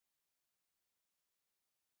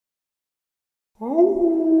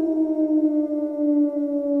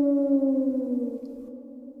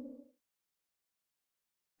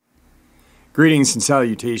Greetings and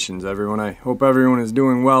salutations, everyone. I hope everyone is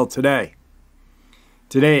doing well today.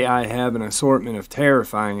 Today I have an assortment of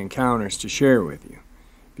terrifying encounters to share with you.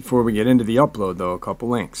 Before we get into the upload, though, a couple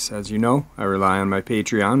links. As you know, I rely on my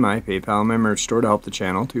Patreon, my PayPal, and my merch store to help the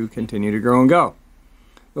channel to continue to grow and go.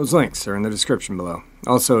 Those links are in the description below.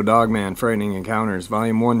 Also, Dogman Frightening Encounters,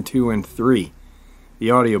 Volume 1, 2, and 3,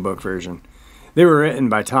 the audiobook version. They were written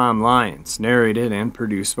by Tom Lyons, narrated and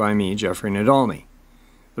produced by me, Jeffrey Nadolny.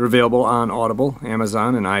 They're available on Audible,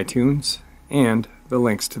 Amazon, and iTunes, and the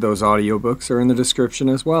links to those audiobooks are in the description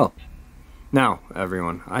as well. Now,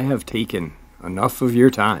 everyone, I have taken enough of your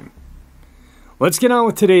time. Let's get on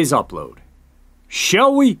with today's upload,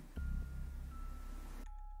 shall we?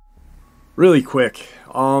 Really quick,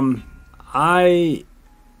 I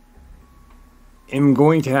am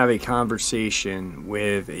going to have a conversation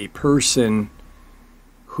with a person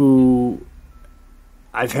who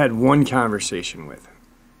I've had one conversation with.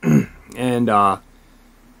 And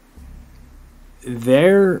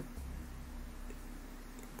their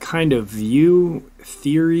kind of view,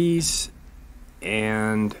 theories,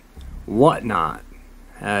 and whatnot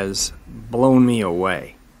has blown me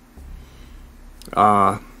away.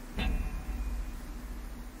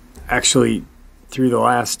 Actually, through the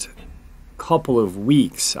last couple of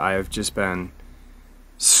weeks, I have just been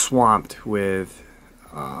swamped with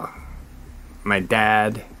my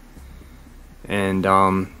dad. And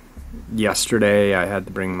yesterday I had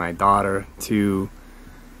to bring my daughter to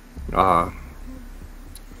the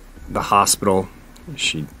hospital.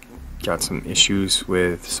 She got some issues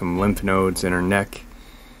with some lymph nodes in her neck.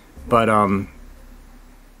 But I'm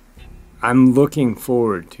looking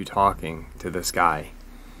forward to talking to this guy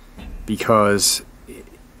because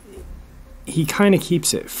he kind of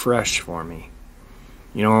keeps it fresh for me.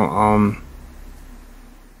 You know,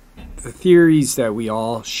 the theories that we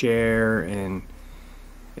all share and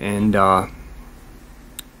I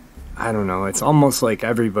don't know, it's almost like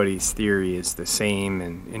everybody's theory is the same,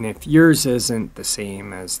 and if yours isn't the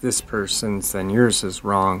same as this person's, then yours is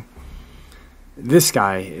wrong. This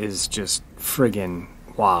guy is just friggin'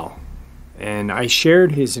 wow. And I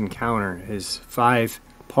shared his encounter, his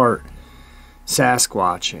 5-part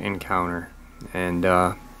Sasquatch encounter, and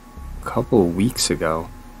a couple of weeks ago.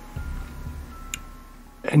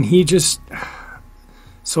 And he just...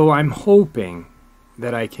 So I'm hoping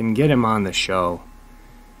that I can get him on the show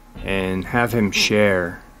and have him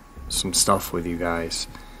share some stuff with you guys.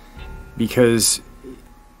 Because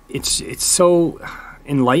it's so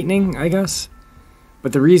enlightening, I guess.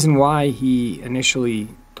 But the reason why he initially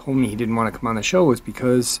told me he didn't want to come on the show was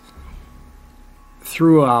because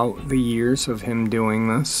throughout the years of him doing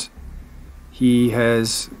this, he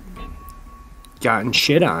has gotten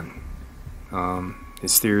shit on.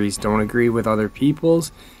 His theories don't agree with other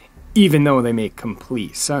people's, even though they make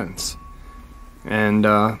complete sense. And,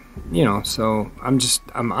 you know, so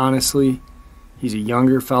I'm honestly, he's a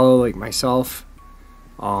younger fellow like myself.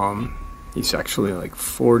 He's actually like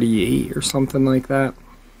 48 or something like that.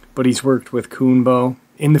 But he's worked with Coonbo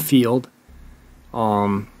in the field.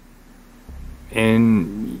 And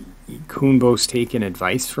Coonbo's taken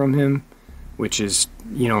advice from him, which is,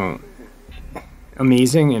 you know,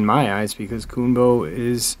 amazing in my eyes, because Coonbo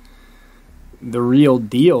is the real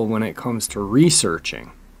deal when it comes to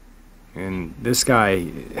researching. And this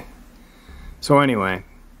guy... So anyway,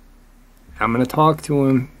 I'm going to talk to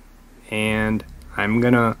him, and I'm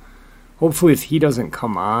going to... Hopefully if he doesn't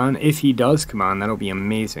come on, if he does come on, that'll be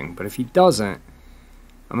amazing. But if he doesn't,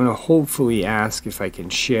 I'm going to hopefully ask if I can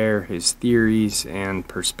share his theories and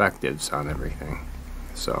perspectives on everything.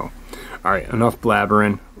 So, alright, enough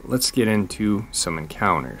blabbering. Let's get into some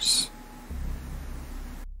encounters.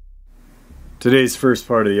 Today's first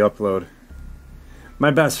part of the upload. My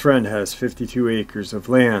best friend has 52 acres of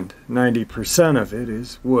land. 90% of it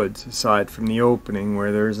is woods, aside from the opening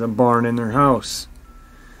where there's a barn in their house.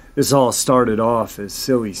 This all started off as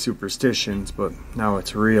silly superstitions, but now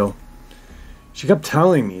it's real. She kept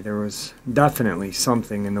telling me there was definitely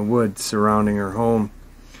something in the woods surrounding her home.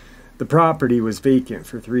 The property was vacant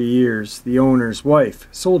for 3 years. The owner's wife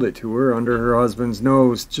sold it to her under her husband's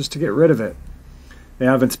nose just to get rid of it. They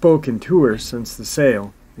haven't spoken to her since the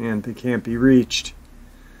sale, and they can't be reached.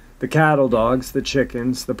 The cattle dogs, the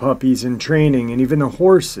chickens, the puppies in training, and even the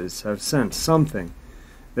horses have sensed something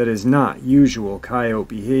that is not usual coyote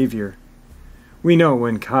behavior. We know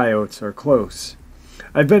when coyotes are close.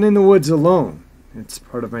 I've been in the woods alone. It's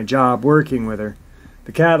part of my job working with her.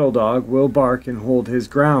 The cattle dog will bark and hold his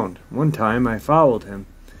ground. One time I followed him,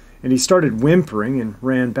 and he started whimpering and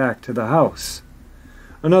ran back to the house.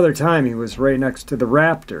 Another time he was right next to the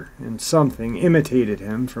raptor, and something imitated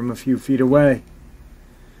him from a few feet away.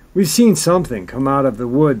 We've seen something come out of the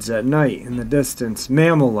woods at night in the distance,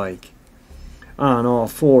 mammal-like, on all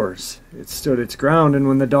fours. It stood its ground, and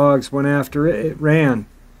when the dogs went after it, it ran.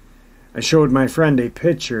 I showed my friend a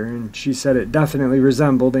picture, and she said it definitely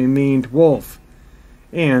resembled a maned wolf,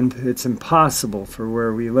 and it's impossible for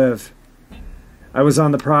where we live. I was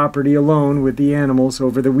on the property alone with the animals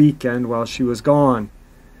over the weekend while she was gone.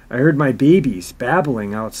 I heard my babies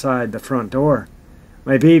babbling outside the front door.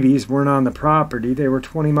 My babies weren't on the property. They were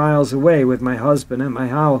 20 miles away with my husband at my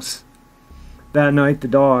house. That night the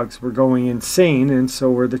dogs were going insane, and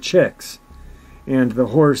so were the chicks. And the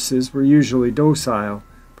horses were usually docile,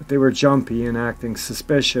 but they were jumpy and acting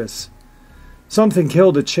suspicious. Something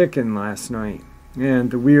killed a chicken last night,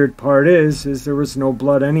 and the weird part is there was no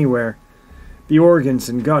blood anywhere. The organs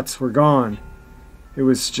and guts were gone. It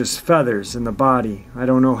was just feathers in the body. I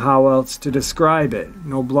don't know how else to describe it.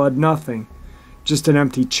 No blood, nothing. Just an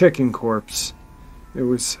empty chicken corpse. It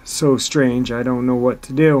was so strange, I don't know what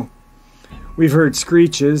to do. We've heard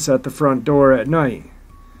screeches at the front door at night.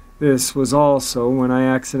 This was also when I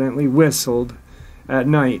accidentally whistled at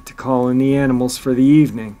night to call in the animals for the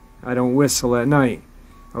evening. I don't whistle at night.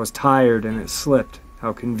 I was tired and it slipped.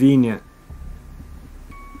 How convenient.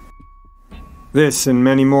 This and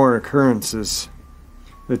many more occurrences.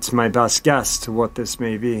 It's my best guess to what this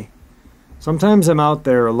may be. Sometimes I'm out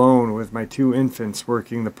there alone with my 2 infants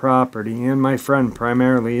working the property, and my friend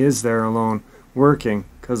primarily is there alone, working,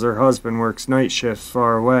 because her husband works night shifts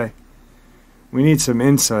far away. We need some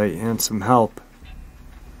insight and some help.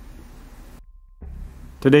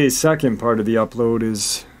 Today's second part of the upload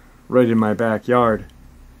is right in my backyard.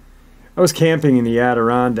 I was camping in the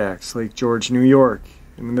Adirondacks, Lake George, New York.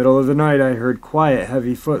 In the middle of the night I heard quiet,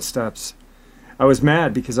 heavy footsteps. I was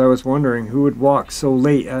mad because I was wondering who would walk so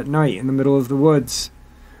late at night in the middle of the woods.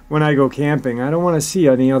 When I go camping, I don't want to see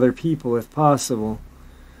any other people if possible.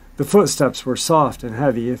 The footsteps were soft and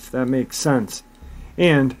heavy, if that makes sense,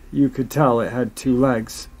 and you could tell it had 2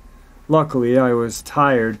 legs. Luckily, I was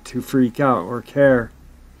tired to freak out or care.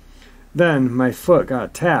 Then my foot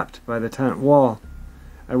got tapped by the tent wall.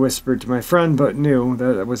 I whispered to my friend, but knew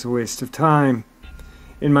that it was a waste of time.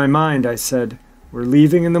 In my mind, I said, "We're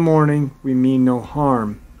leaving in the morning, we mean no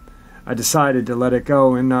harm." I decided to let it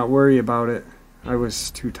go and not worry about it. I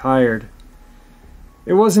was too tired.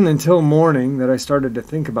 It wasn't until morning that I started to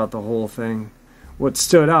think about the whole thing. What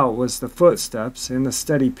stood out was the footsteps and the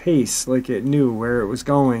steady pace, like it knew where it was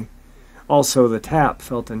going. Also, the tap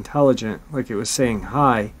felt intelligent, like it was saying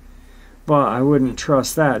hi. But I wouldn't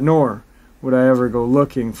trust that, nor would I ever go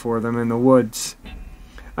looking for them in the woods.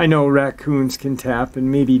 I know raccoons can tap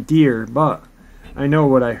and maybe deer, but I know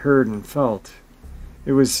what I heard and felt.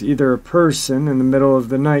 It was either a person in the middle of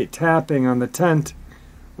the night tapping on the tent,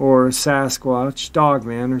 or a Sasquatch,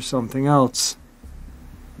 Dogman, or something else.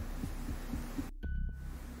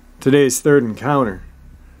 Today's third encounter.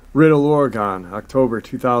 Riddle, Oregon, October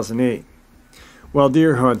 2008. While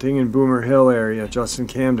deer hunting in Boomer Hill area, Justin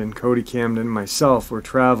Camden, Cody Camden, and myself were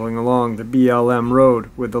traveling along the BLM road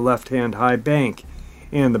with the left-hand high bank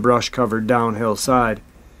and the brush-covered downhill side.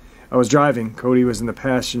 I was driving, Cody was in the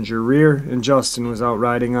passenger rear, and Justin was out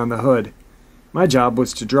riding on the hood. My job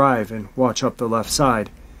was to drive and watch up the left side.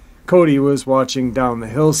 Cody was watching down the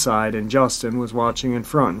hillside, and Justin was watching in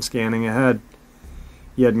front and scanning ahead.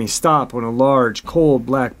 He had me stop when a large, cold,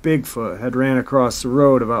 black Bigfoot had ran across the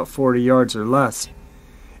road about 40 yards or less.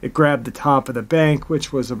 It grabbed the top of the bank,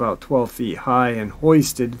 which was about 12 feet high, and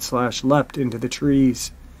hoisted/leapt into the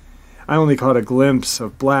trees. I only caught a glimpse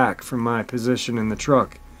of black from my position in the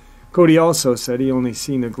truck. Cody also said he only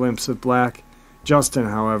seen a glimpse of black. Justin,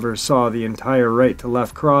 however, saw the entire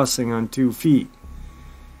right-to-left crossing on 2 feet.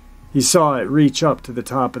 He saw it reach up to the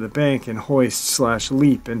top of the bank and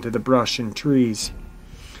hoist/leap into the brush and trees.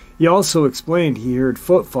 He also explained he heard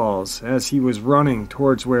footfalls as he was running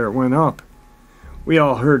towards where it went up. We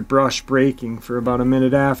all heard brush breaking for about a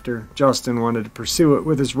minute after. Justin wanted to pursue it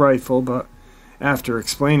with his rifle, but after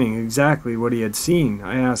explaining exactly what he had seen,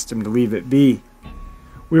 I asked him to leave it be.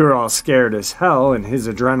 We were all scared as hell, and his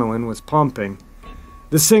adrenaline was pumping.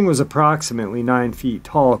 This thing was approximately 9 feet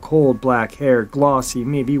tall, cold black hair, glossy,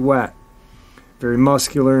 maybe wet. Very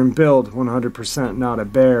muscular in build, 100% not a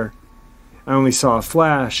bear. I only saw a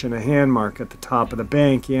flash and a hand mark at the top of the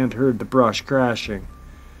bank and heard the brush crashing.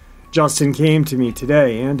 Justin came to me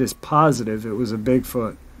today and is positive it was a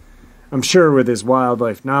Bigfoot. I'm sure with his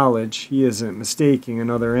wildlife knowledge, he isn't mistaking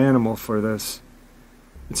another animal for this.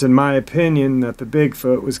 It's in my opinion that the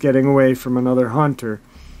Bigfoot was getting away from another hunter,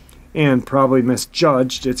 and probably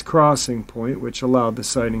misjudged its crossing point, which allowed the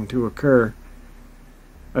sighting to occur.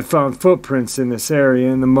 I found footprints in this area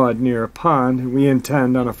in the mud near a pond, and we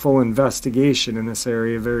intend on a full investigation in this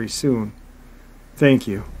area very soon. Thank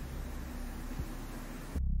you.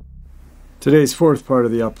 Today's fourth part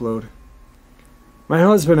of the upload. My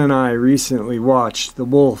husband and I recently watched The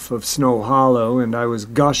Wolf of Snow Hollow, and I was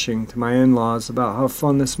gushing to my in-laws about how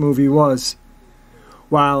fun this movie was.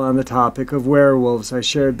 While on the topic of werewolves, I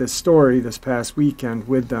shared this story this past weekend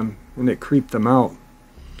with them, and it creeped them out.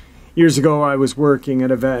 Years ago, I was working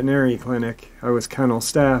at a veterinary clinic. I was kennel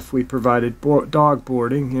staff. We provided dog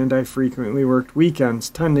boarding, and I frequently worked weekends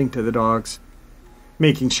tending to the dogs,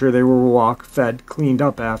 making sure they were walked, fed, cleaned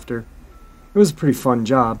up after. It was a pretty fun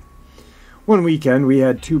job. One weekend, we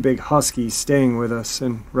had two big huskies staying with us.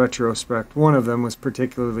 In retrospect, one of them was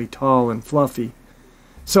particularly tall and fluffy,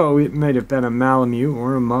 so it might have been a Malamute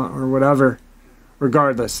or a mutt or whatever.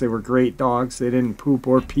 Regardless, they were great dogs. They didn't poop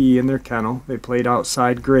or pee in their kennel. They played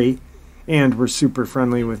outside great and were super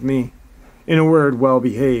friendly with me. In a word, well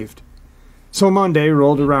behaved. So Monday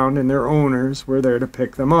rolled around and their owners were there to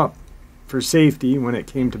pick them up. For safety, when it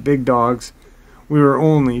came to big dogs, we were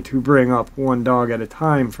only to bring up one dog at a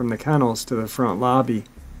time from the kennels to the front lobby.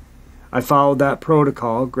 I followed that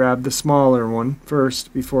protocol, grabbed the smaller one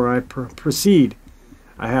first before I proceed.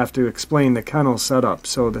 I have to explain the kennel setup,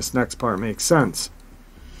 so this next part makes sense.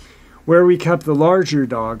 Where we kept the larger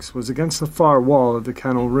dogs was against the far wall of the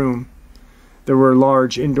kennel room. There were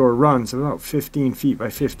large indoor runs about 15 feet by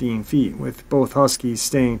 15 feet, with both huskies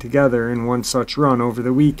staying together in one such run over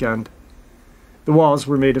the weekend. The walls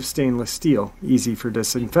were made of stainless steel, easy for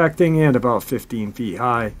disinfecting, and about 15 feet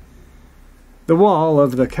high. The wall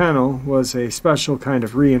of the kennel was a special kind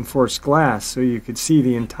of reinforced glass, so you could see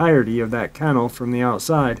the entirety of that kennel from the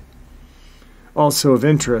outside. Also of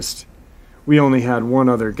interest, we only had one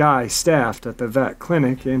other guy staffed at the vet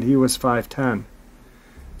clinic, and he was 5'10".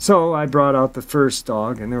 So I brought out the first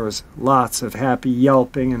dog, and there was lots of happy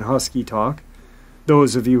yelping and husky talk.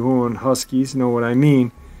 Those of you who own huskies know what I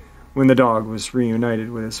mean when the dog was reunited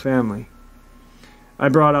with his family. I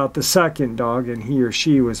brought out the second dog, and he or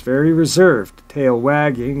she was very reserved, tail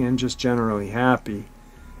wagging, and just generally happy.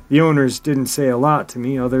 The owners didn't say a lot to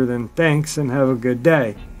me other than thanks and have a good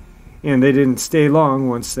day, and they didn't stay long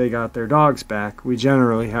once they got their dogs back. We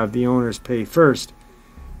generally have the owners pay first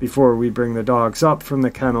before we bring the dogs up from the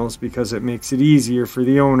kennels because it makes it easier for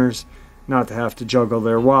the owners not to have to juggle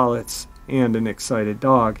their wallets and an excited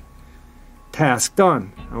dog. Task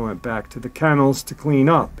done. I went back to the kennels to clean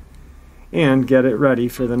up and get it ready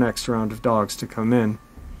for the next round of dogs to come in.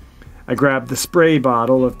 I grabbed the spray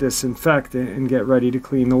bottle of disinfectant and get ready to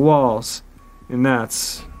clean the walls, and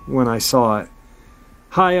that's when I saw it.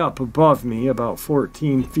 High up above me, about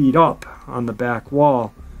 14 feet up on the back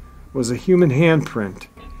wall, was a human handprint,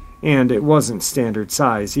 and it wasn't standard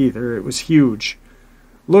size either. It was huge.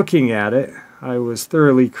 Looking at it, I was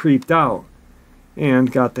thoroughly creeped out,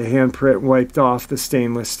 and got the handprint wiped off the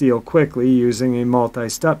stainless steel quickly using a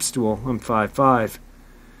multi-step stool. I'm 5'5".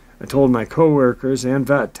 I told my coworkers and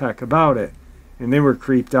vet tech about it, and they were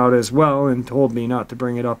creeped out as well and told me not to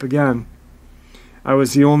bring it up again. I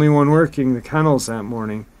was the only one working the kennels that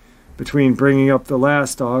morning. Between bringing up the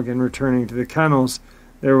last dog and returning to the kennels,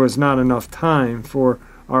 there was not enough time for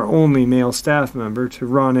our only male staff member to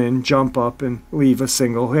run in, jump up, and leave a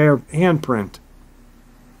single handprint.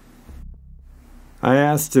 I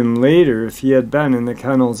asked him later if he had been in the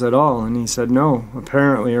kennels at all, and he said no.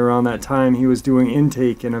 Apparently around that time he was doing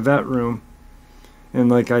intake in a vet room. And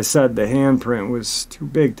like I said, the handprint was too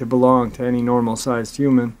big to belong to any normal-sized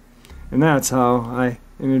human. And that's how I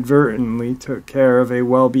inadvertently took care of a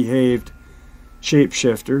well-behaved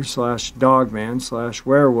shapeshifter / dogman /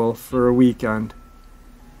 werewolf for a weekend.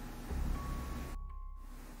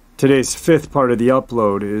 Today's fifth part of the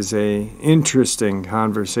upload is a interesting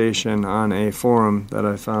conversation on a forum that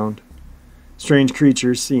I found. Strange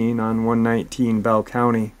creatures seen on 119 Bell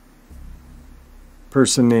County.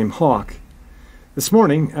 Person named Hawk. This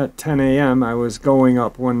morning at 10 a.m. I was going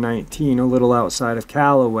up 119 a little outside of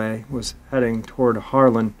Callaway, was heading toward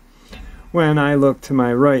Harlan, when I looked to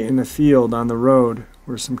my right in the field on the road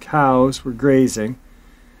where some cows were grazing.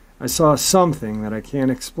 I saw something that I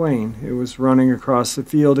can't explain. It was running across the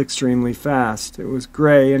field extremely fast. It was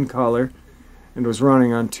gray in color and was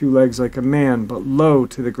running on two legs like a man, but low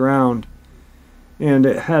to the ground. And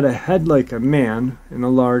it had a head like a man and a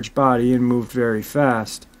large body and moved very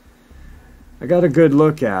fast. I got a good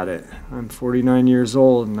look at it. I'm 49 years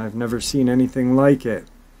old and I've never seen anything like it.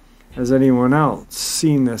 Has anyone else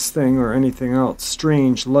seen this thing or anything else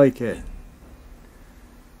strange like it?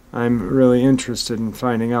 I'm really interested in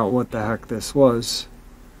finding out what the heck this was.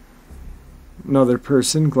 Another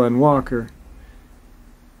person, Glenn Walker.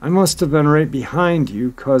 I must have been right behind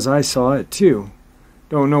you, 'cause I saw it too.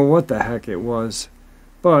 Don't know what the heck it was,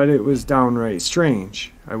 but it was downright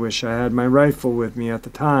strange. I wish I had my rifle with me at the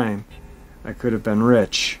time. I could have been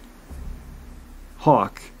rich.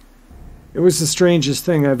 Hawk. It was the strangest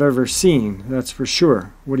thing I've ever seen, that's for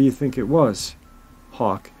sure. What do you think it was?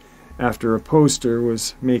 Hawk, after a poster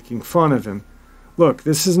was making fun of him. Look,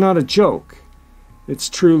 this is not a joke. It's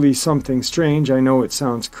truly something strange. I know it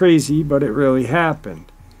sounds crazy, but it really happened.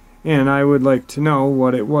 And I would like to know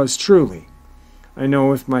what it was truly. I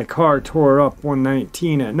know if my car tore up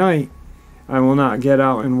 119 at night, I will not get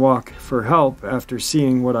out and walk for help after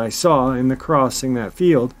seeing what I saw in the crossing that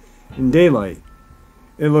field in daylight.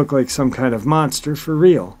 It looked like some kind of monster for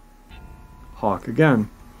real. Hawk again.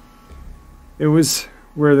 It was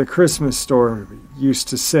where the Christmas store used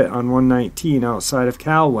to sit on 119 outside of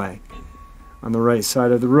Calway, on the right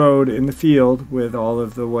side of the road in the field with all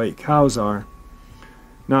of the white cows are.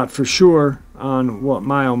 Not for sure on what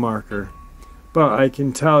mile marker, but I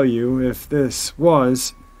can tell you if this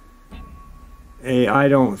was I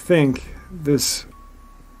don't think this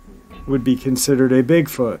would be considered a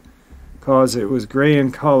Bigfoot, 'cause it was gray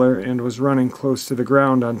in color and was running close to the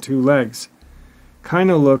ground on two legs.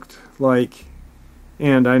 Kinda looked like,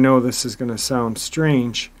 and I know this is gonna sound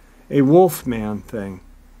strange, a wolfman thing.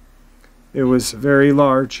 It was very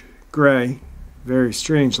large, gray, very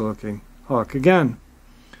strange looking. Hawk again.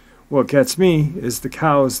 What gets me is the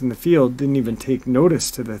cows in the field didn't even take notice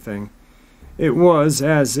to the thing. It was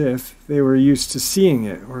as if they were used to seeing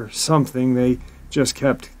it, or something. They just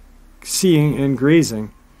kept seeing and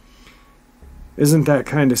grazing. Isn't that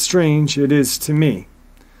kind of strange? It is to me.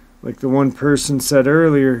 Like the one person said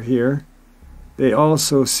earlier here, they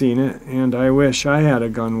also seen it, and I wish I had a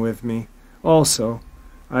gun with me. Also,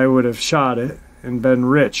 I would have shot it and been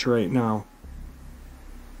rich right now.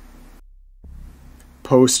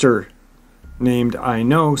 Poster named I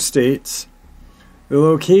Know states, the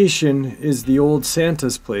location is the old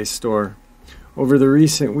Santa's Place store. Over the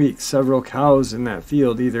recent weeks, several cows in that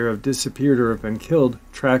field either have disappeared or have been killed.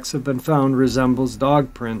 Tracks have been found resembles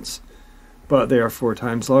dog prints, but they are 4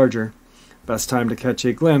 times larger. Best time to catch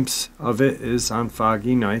a glimpse of it is on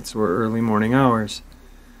foggy nights or early morning hours.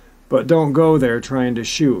 But don't go there trying to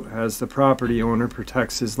shoot, as the property owner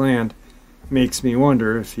protects his land. Makes me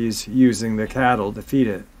wonder if he's using the cattle to feed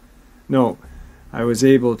it. No, I was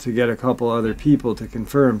able to get a couple other people to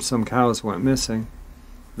confirm some cows went missing.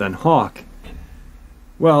 Then Hawk.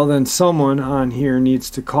 Well, then someone on here needs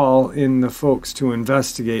to call in the folks to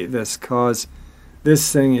investigate this, 'cause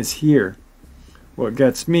this thing is here. What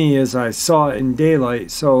gets me is I saw it in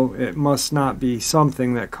daylight, so it must not be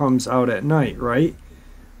something that comes out at night, right?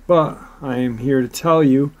 But I am here to tell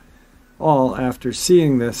you all, after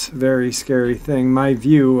seeing this very scary thing, my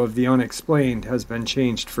view of the unexplained has been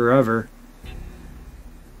changed forever.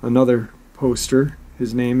 Another poster,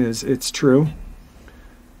 his name is It's True.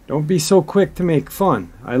 Don't be so quick to make fun.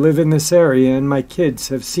 I live in this area and my kids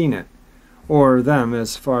have seen it, or them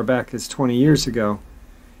as far back as 20 years ago,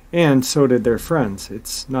 and so did their friends.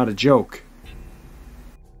 It's not a joke.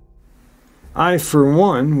 I, for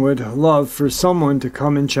one, would love for someone to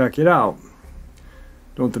come and check it out.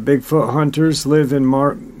 Don't the Bigfoot hunters live in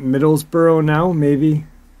Middlesboro now? Maybe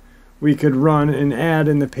we could run an ad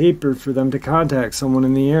in the paper for them to contact someone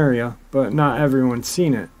in the area, but not everyone's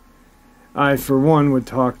seen it. I, for one, would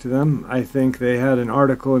talk to them. I think they had an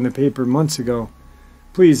article in the paper months ago.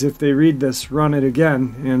 Please, if they read this, run it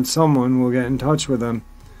again, and someone will get in touch with them.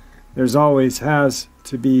 There's always has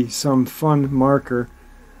to be some fun marker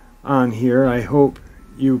on here. I hope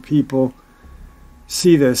you people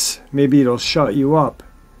see this. Maybe it'll shut you up.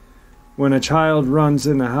 When a child runs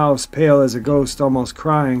in the house pale as a ghost, almost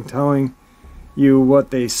crying, telling you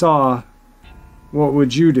what they saw, what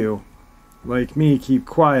would you do? Like me, keep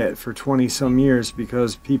quiet for 20-some years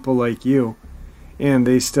because people like you, and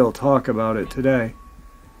they still talk about it today.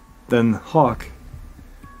 Then Hawk.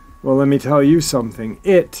 Well, let me tell you something.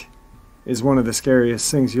 It is one of the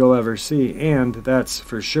scariest things you'll ever see, and that's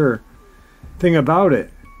for sure. Thing about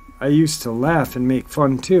it, I used to laugh and make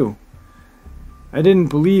fun too. I didn't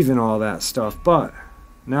believe in all that stuff, but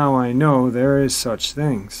now I know there is such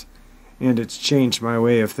things, and it's changed my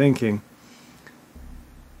way of thinking.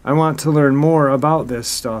 I want to learn more about this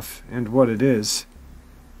stuff and what it is.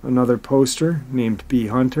 Another poster named B.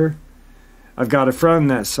 Hunter. I've got a friend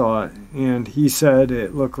that saw it, and he said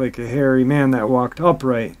it looked like a hairy man that walked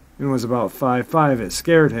upright and was about 5'5". It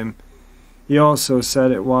scared him. He also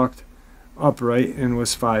said it walked upright and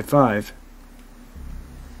was 5'5".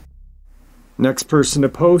 Next person to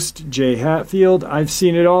post, Jay Hatfield. I've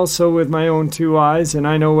seen it also with my own 2 eyes, and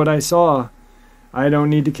I know what I saw. I don't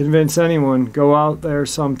need to convince anyone. Go out there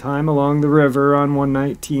sometime along the river on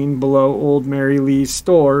 119 below Old Mary Lee's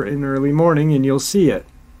store in early morning, and you'll see it.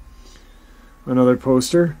 Another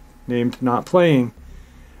poster, named Not Playing.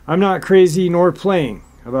 I'm not crazy nor playing.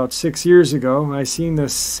 About 6 years ago, I seen the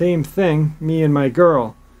same thing. Me and my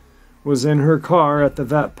girl was in her car at the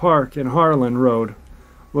vet park in Harlan Road.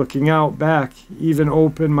 Looking out back, even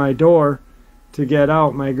opened my door to get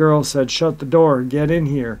out. My girl said, "Shut the door, get in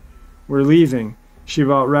here. We're leaving." She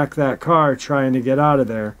about wrecked that car trying to get out of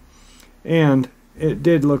there. And it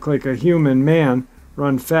did look like a human man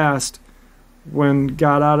run fast. When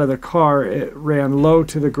got out of the car, it ran low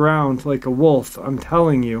to the ground like a wolf. I'm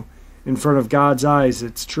telling you, in front of God's eyes,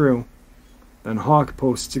 it's true. Then Hawk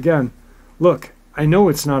posts again. Look, I know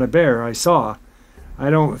it's not a bear, I saw. I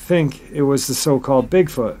don't think it was the so-called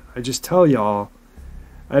Bigfoot. I just tell y'all.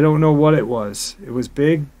 I don't know what it was. It was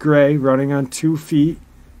big, gray, running on 2 feet,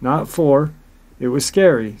 not 4. It was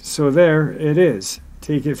scary. So there it is.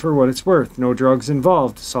 Take it for what it's worth. No drugs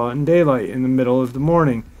involved. Saw it in daylight in the middle of the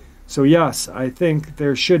morning. So yes, I think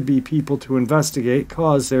there should be people to investigate,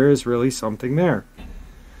 cause there is really something there.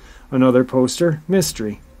 Another poster,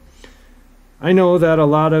 mystery. I know that a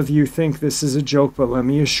lot of you think this is a joke, but let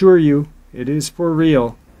me assure you, it is for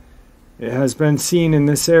real. It has been seen in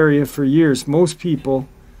this area for years. Most people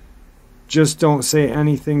just don't say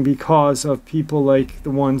anything because of people like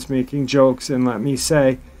the ones making jokes. And let me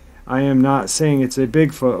say, I am not saying it's a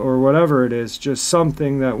Bigfoot or whatever it is, just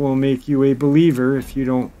something that will make you a believer if you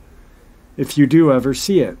do ever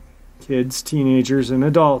see it. Kids, teenagers, and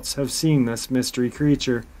adults have seen this mystery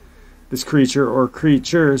creature. This creature or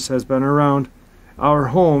creatures has been around our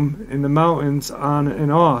home in the mountains on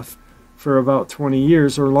and off for about 20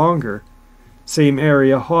 years or longer. Same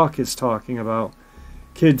area Hawk is talking about.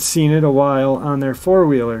 Kids seen it a while on their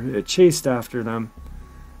 4-wheeler. It chased after them.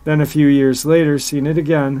 Then a few years later seen it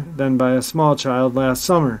again, then by a small child last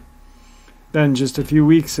summer. Then just a few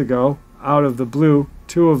weeks ago, out of the blue,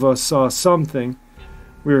 2 of us saw something.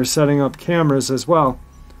 We were setting up cameras as well.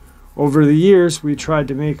 Over the years, we tried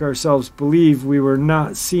to make ourselves believe we were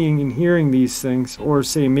not seeing and hearing these things, or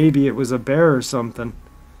say maybe it was a bear or something.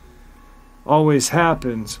 Always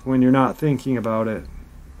happens when you're not thinking about it.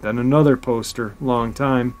 Then another poster, long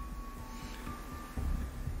time.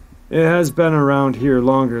 It has been around here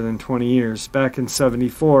longer than 20 years. Back in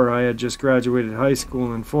 '74, I had just graduated high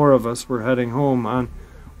school and 4 of us were heading home on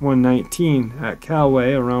 119 at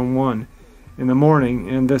Calway around 1 in the morning,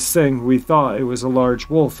 and this thing, we thought it was a large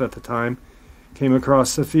wolf at the time, came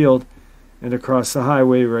across the field and across the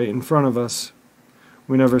highway right in front of us.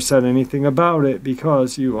 We never said anything about it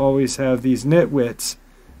because you always have these nitwits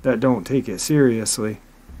that don't take it seriously.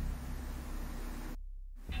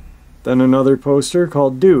 Then another poster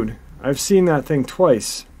called Dude. I've seen that thing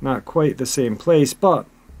twice. Not quite the same place, but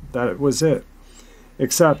that was it.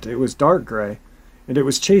 Except it was dark gray, and it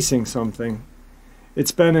was chasing something.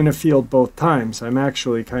 It's been in a field both times. I'm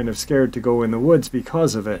actually kind of scared to go in the woods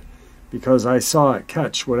because of it, because I saw it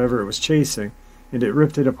catch whatever it was chasing, and it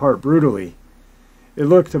ripped it apart brutally. It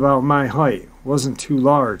looked about my height, wasn't too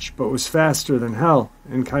large, but was faster than hell,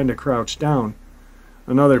 and kinda crouched down.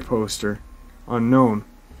 Another poster, unknown.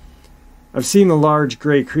 I've seen the large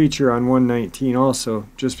gray creature on 119 also,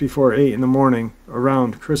 just before 8 in the morning,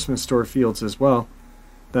 around Christmas store fields as well.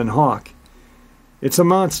 Then Hawk. It's a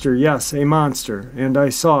monster, yes, a monster, and I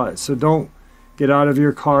saw it, so don't get out of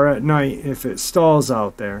your car at night if it stalls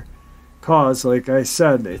out there. Cause, like I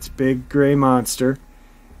said, it's big gray monster,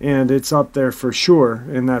 and it's up there for sure,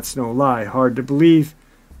 and that's no lie. Hard to believe,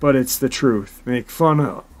 but it's the truth. Make fun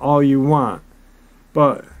of all you want,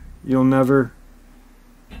 but you'll never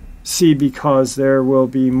see because there will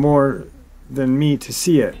be more than me to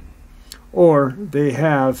see it. Or they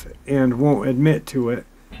have and won't admit to it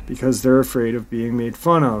because they're afraid of being made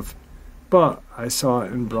fun of. But I saw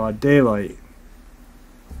it in broad daylight.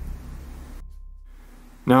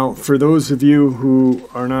 Now, for those of you who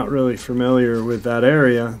are not really familiar with that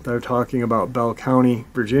area, they're talking about Bell County,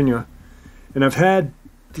 Virginia. And I've had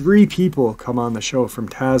 3 people come on the show from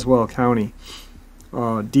Tazewell County,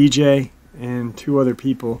 DJ and 2 other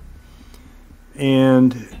people.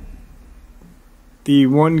 And the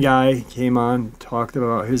one guy came on, talked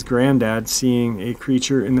about his granddad seeing a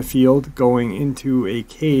creature in the field going into a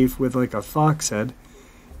cave with like a fox head.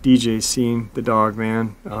 DJ seen the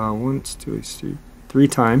Dogman once, 2, 3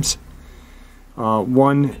 times.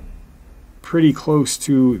 One pretty close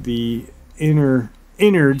to the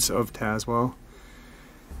innards of Tazewell.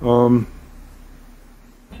 And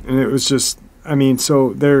it was just, I mean,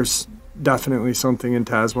 so there's definitely something in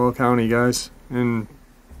Tazewell County, guys. And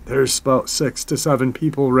there's about 6 to 7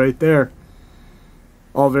 people right there,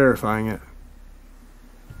 all verifying it.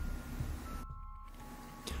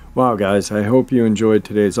 Wow, guys, I hope you enjoyed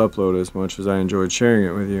today's upload as much as I enjoyed sharing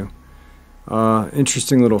it with you.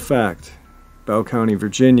 Interesting little fact. Bell County,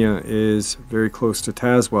 Virginia is very close to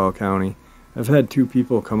Tazewell County. I've had 2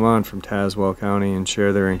 people come on from Tazewell County and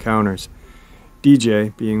share their encounters.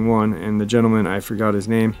 DJ being one, and the gentleman, I forgot his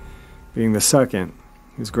name, being the second.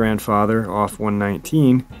 His grandfather, off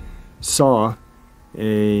 119, saw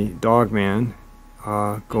a Dogman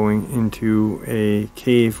going into a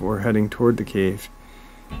cave or heading toward the cave.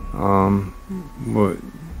 What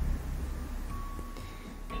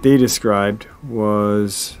they described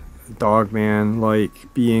was Dogman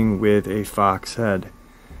like being with a fox head.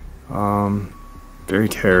 Very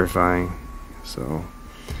terrifying. So,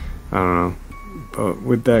 I don't know. But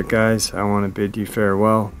with that, guys, I want to bid you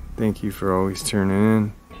farewell. Thank you for always tuning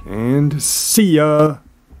in. And see ya!